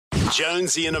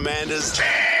Jonesy and Amanda's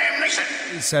Jam Nation.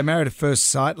 So Married at First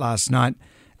Sight last night,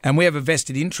 and we have a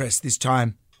vested interest this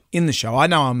time in the show. I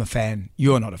know I'm a fan.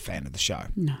 You're not a fan of the show.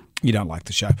 No. You don't like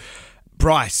the show.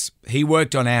 Bryce, he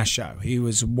worked on our show. He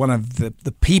was one of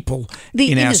the people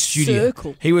in our studio.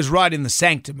 Circle. He was right in the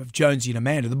sanctum of Jonesy and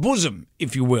Amanda, the bosom,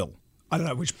 if you will. I don't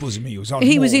know which bosom he was on.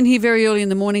 He was in here very early in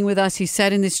the morning with us. He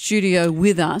sat in the studio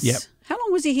with us. Yep. How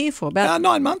long was he here for? About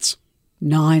 9 months.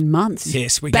 9 months.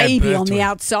 Yes, we gave Baby birth on to the him.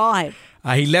 outside.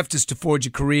 He left us to forge a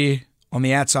career on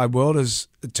the outside world as,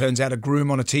 it turns out, a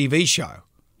groom on a TV show.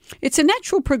 It's a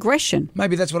natural progression.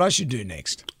 Maybe that's what I should do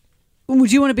next.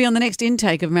 Would you want to be on the next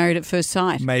intake of Married at First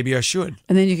Sight? Maybe I should.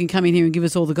 And then you can come in here and give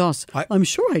us all the goss. I'm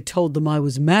sure I told them I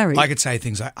was married. I could say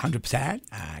things like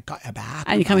 100%. Got your back.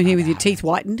 And you come in here with your teeth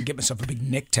whitened. Get myself a big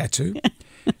neck tattoo.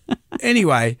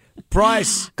 Anyway,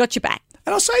 Bryce. Got your back.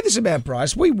 And I'll say this about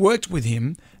Bryce. We worked with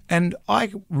him and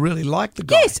I really liked the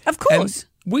guy. Yes, of course.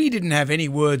 And we didn't have any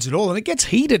words at all. And it gets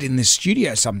heated in this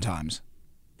studio sometimes.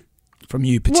 From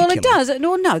you particularly. Well, it does.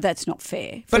 No, that's not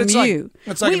fair. But from it's you.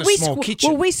 It's like in a small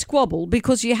kitchen. Well, we squabble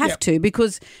because you have to,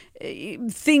 because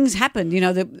things happen. You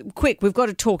know, quick, we've got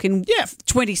to talk in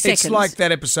 20 seconds. It's like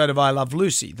that episode of I Love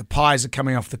Lucy. The pies are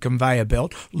coming off the conveyor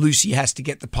belt. Lucy has to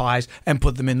get the pies and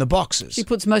put them in the boxes. She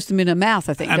puts most of them in her mouth,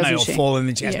 I think, and doesn't they all she? fall in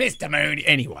the chest. Mr. Mooney.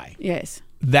 Anyway. Yes.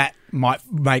 That might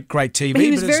make great TV, but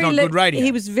it's not good radio.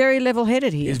 He was very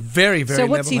level-headed here. He's very, very So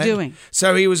what's he level-headed. doing?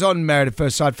 So he was on Married at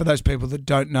First Sight. For those people that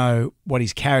don't know what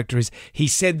his character is, he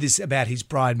said this about his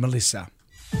bride, Melissa.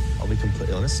 I'll be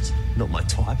completely honest, not my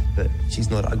type, but she's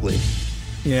not ugly.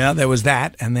 Yeah, there was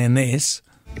that, and then this.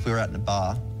 If we were out in a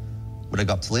bar, would I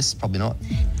go up to Liz? Probably not.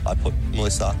 I put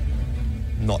Melissa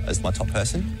not as my top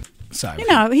person. So You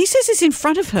know, he says this in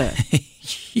front of her.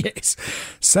 Yes.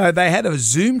 So they had a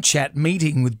Zoom chat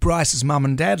meeting with Bryce's mum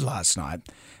and dad last night,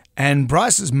 and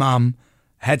Bryce's mum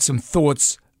had some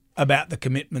thoughts about the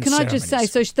commitment Can I ceremonies.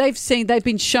 just say, so they've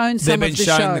been shown some of the show. They've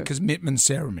been shown the commitment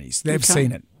ceremonies. They've Okay.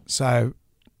 seen it. So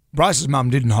Bryce's mum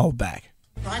didn't hold back.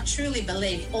 I truly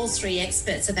believe all three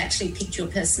experts have actually picked your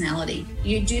personality.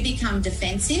 You do become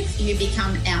defensive, you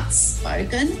become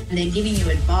outspoken, and they're giving you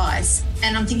advice.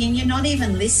 And I'm thinking, you're not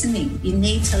even listening. You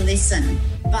need to listen.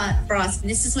 But, Bryce,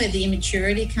 this is where the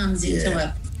immaturity comes into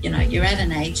it. You know, you're at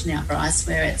an age now, Bryce,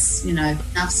 where it's, you know,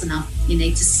 enough's enough. You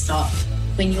need to stop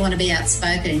when you want to be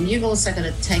outspoken. And you've also got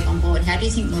to take on board, how do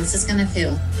you think Melissa's going to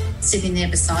feel sitting there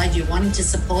beside you, wanting to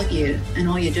support you, and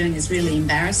all you're doing is really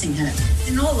embarrassing her?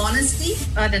 In all honesty,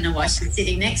 I don't know why she's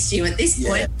sitting next to you at this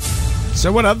point.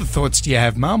 So what other thoughts do you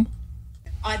have, Mum?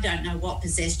 I don't know what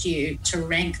possessed you to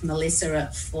rank Melissa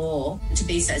at 4, to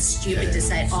be so stupid to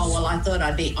say, oh, well, I thought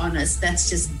I'd be honest. That's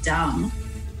just dumb.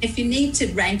 If you need to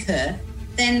rank her,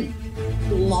 then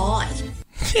lie.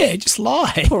 Yeah, just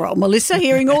lie. Poor old Melissa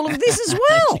hearing all of this as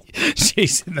well.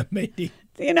 She's in the meeting.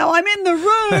 You know, I'm in the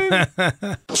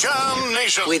room. Jam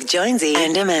Nation. With Jonesy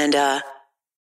and Amanda.